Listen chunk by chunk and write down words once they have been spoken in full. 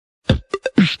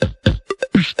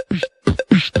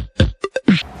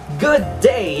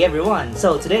Hey everyone!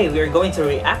 So today we are going to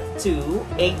react to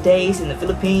 8 days in the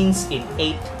Philippines in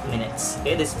 8 minutes.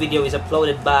 Okay, this video is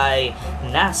uploaded by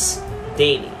NAS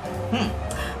Daily.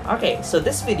 Okay, so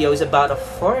this video is about a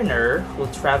foreigner who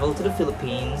traveled to the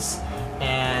Philippines,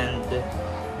 and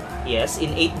yes,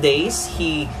 in 8 days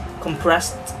he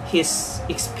compressed his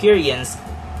experience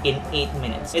in 8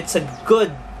 minutes. It's a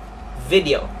good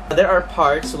video. There are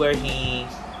parts where he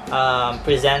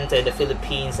presented the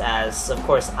Philippines as, of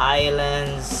course,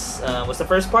 islands. What's the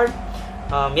first part?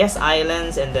 Yes,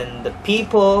 islands, and then the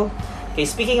people. Okay,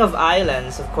 speaking of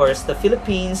islands, of course, the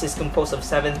Philippines is composed of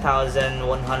 7,107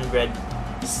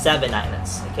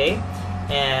 islands. Okay,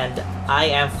 and I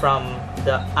am from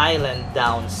the island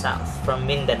down south, from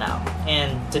Mindanao,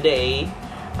 and today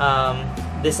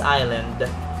this island,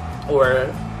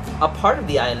 or a part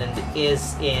of the island,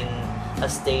 is in a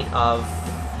state of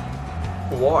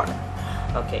war.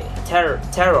 Okay, terror,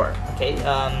 okay,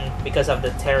 because of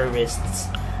the terrorists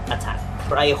attack.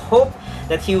 I hope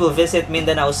that he will visit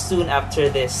Mindanao soon after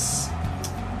this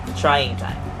trying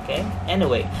time. Okay,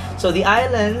 anyway, so the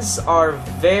islands are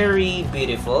very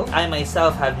beautiful. I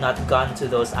myself have not gone to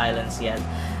those islands yet,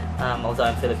 although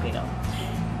I'm Filipino,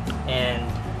 and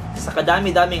sa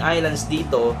kadami-daming islands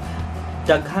dito,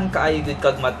 daghan kaayo gud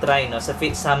kag matry, no? Sa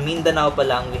Mindanao pa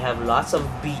lang, we have lots of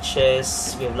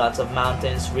beaches, we have lots of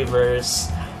mountains,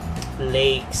 rivers,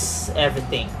 lakes,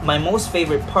 everything. My most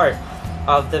favorite part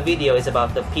of the video is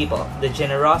about the people, the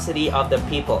generosity of the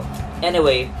people.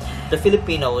 Anyway, the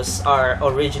Filipinos are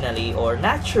originally or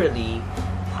naturally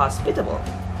hospitable.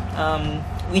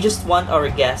 We just want our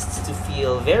guests to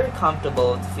feel very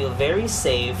comfortable, to feel very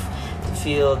safe, to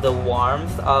feel the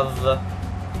warmth of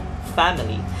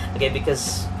family. Okay,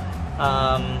 because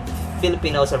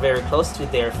Filipinos are very close to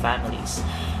their families,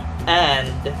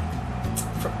 and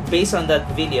based on that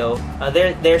video,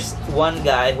 there's one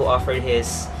guy who offered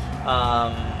his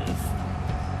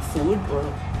food, or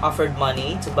offered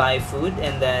money to buy food,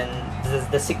 and then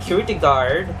the security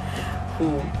guard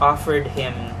who offered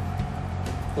him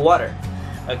water.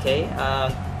 Okay,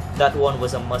 that one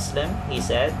was a Muslim, he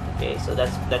said. Okay, so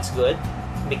that's good,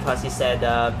 because he said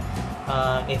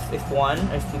if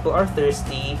people are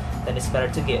thirsty, then it's better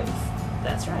to give.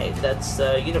 That's right. That's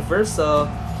universal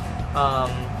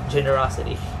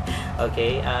generosity.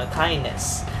 Okay,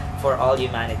 kindness for all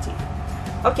humanity.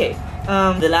 Okay,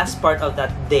 the last part of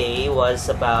that day was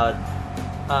about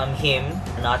him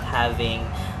not having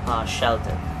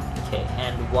shelter. Okay,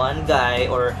 and one guy,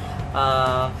 or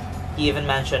he even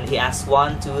mentioned, he asked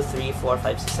 1, 2, 3, 4,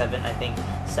 5, 6, 7, I think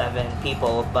 7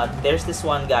 people, but there's this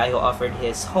one guy who offered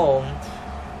his home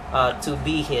to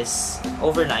be his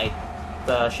overnight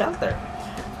shelter.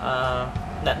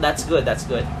 That's good,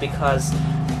 because,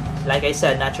 like I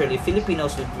said, naturally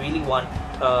Filipinos would really want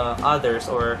others,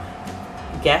 or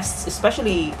guests,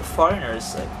 especially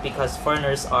foreigners, because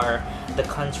foreigners are the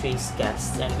country's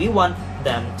guests, and we want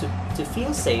them to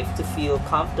feel safe, to feel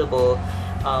comfortable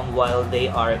while they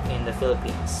are in the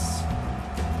Philippines.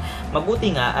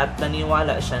 Mabuti nga at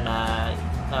naniwala siya na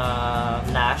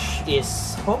Nash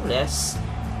is homeless,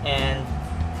 and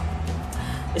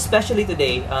especially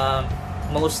today,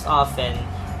 most often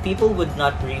people would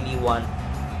not really want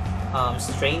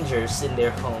strangers in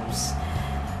their homes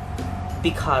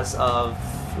because of,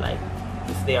 like,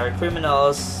 if they are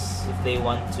criminals, if they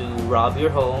want to rob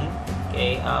your home.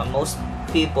 Okay, most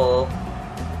people,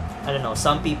 I don't know,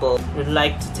 some people would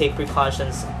like to take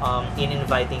precautions in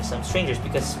inviting some strangers,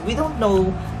 because we don't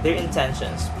know their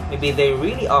intentions. Maybe they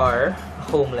really are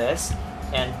homeless,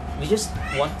 and we just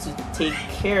want to take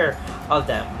care of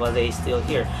them while they're still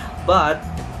here. But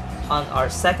on our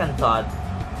second thought,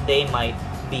 they might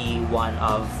be one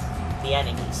of the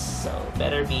enemies, so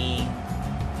better be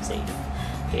safe.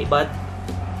 Okay, but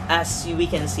as we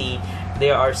can see,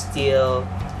 there are still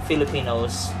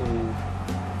Filipinos who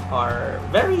are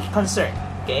very concerned,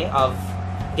 okay, of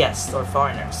guests or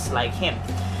foreigners like him.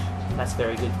 That's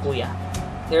very good, kuya.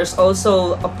 There's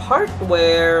also a part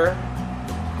where,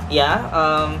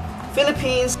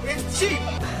 Philippines is cheap.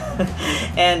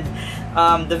 And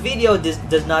the video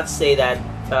does not say that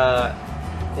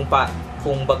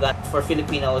kung baga, for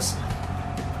Filipinos,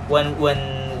 when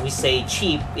we say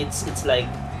cheap, it's like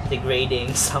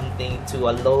degrading something to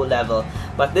a low level.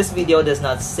 But this video does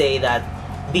not say that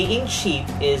being cheap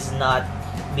is not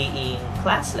being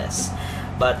classless,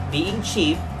 but being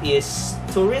cheap is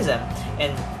tourism,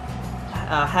 and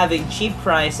having cheap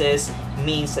prices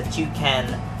means that you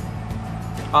can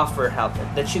offer help,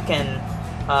 that you can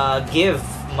give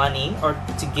money, or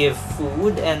to give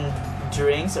food and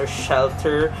drinks or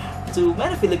shelter to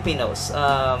many Filipinos,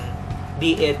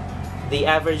 be it the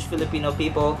average Filipino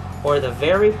people or the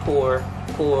very poorest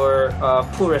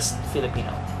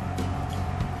Filipino.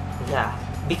 Yeah,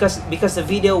 because the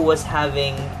video was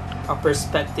having a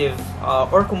perspective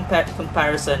or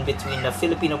comparison between the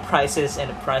Filipino prices and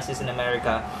the prices in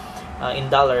America in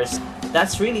dollars.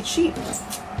 That's really cheap.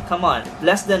 Come on,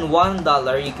 less than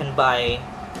 $1 you can buy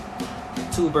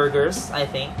 2 burgers, I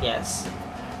think. Yes,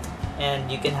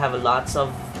 and you can have lots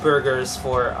of burgers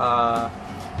for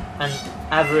an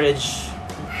average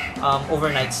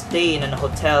overnight stay in a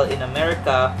hotel in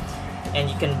America, and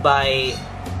you can buy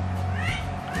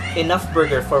enough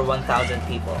burger for 1,000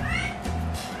 people,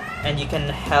 and you can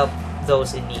help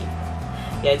those in need.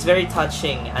 Yeah, it's very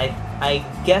touching. I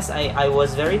guess I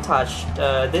was very touched.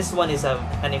 This one is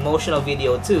an emotional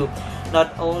video too.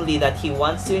 Not only that he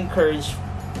wants to encourage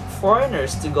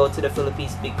foreigners to go to the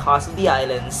Philippines because of the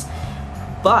islands,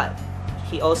 but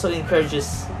he also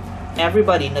encourages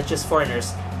everybody, not just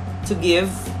foreigners, to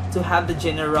give, to have the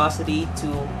generosity, to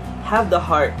have the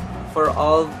heart for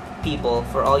all people,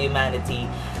 for all humanity.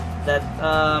 That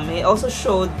he also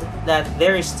showed that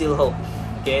there is still hope.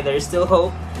 Okay, there is still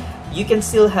hope. You can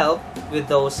still help with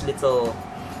those little,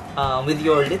 with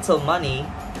your little money.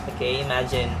 Okay,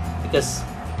 imagine, because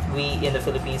we in the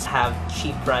Philippines have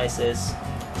cheap prices,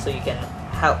 so you can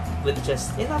help with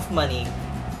just enough money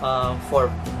for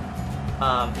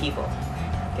people.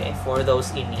 Okay, for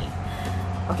those in need.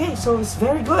 Okay, so it's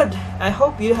very good. I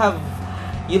hope you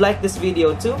like this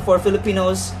video too. For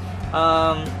Filipinos,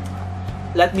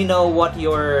 let me know what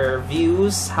your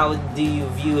views. How do you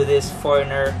view this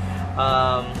foreigner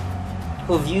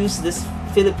who views this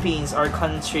Philippines, our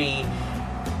country,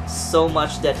 so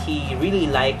much that he really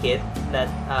like it, that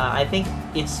I think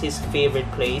it's his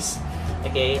favorite place.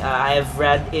 Okay, I have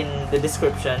read in the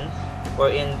description or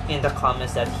in the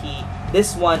comments that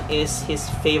this one is his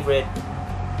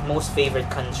most favorite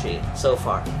country so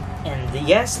far. And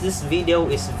yes, this video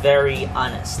is very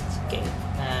honest. Okay,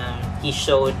 he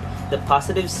showed the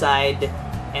positive side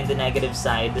and the negative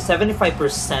side, the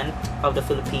 75% of the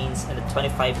Philippines and the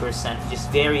 25%, which is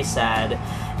very sad.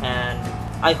 And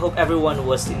I hope everyone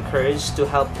was encouraged to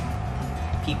help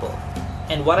people.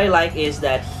 And what I like is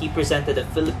that he presented the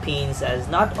Philippines as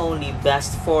not only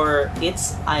best for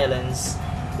its islands,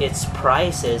 its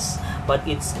prices, but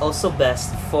it's also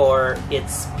best for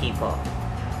its people.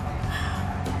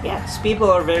 Yes, people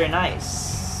are very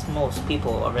nice. Most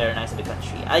people are very nice in the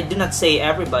country. I do not say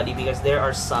everybody, because there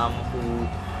are some who,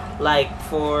 like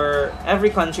for every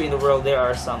country in the world, there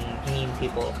are some mean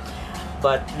people.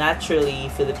 But naturally,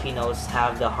 Filipinos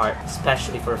have the heart,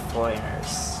 especially for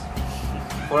foreigners,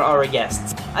 for our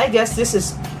guests. I guess this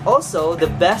is also the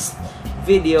best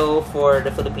video for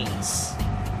the Philippines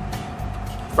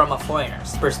from a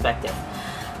foreigner's perspective.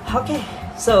 Okay,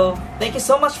 so thank you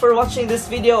so much for watching this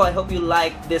video. I hope you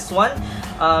liked this one.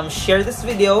 Share this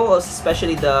video,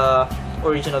 especially the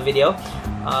original video,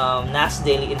 NAS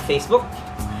Daily in Facebook.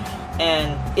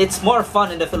 And it's more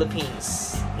fun in the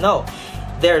Philippines. No,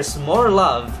 there's more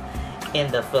love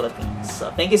in the Philippines.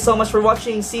 So thank you so much for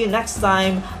watching. See you next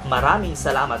time. Maraming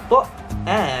salamat po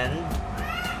and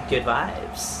good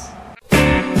vibes.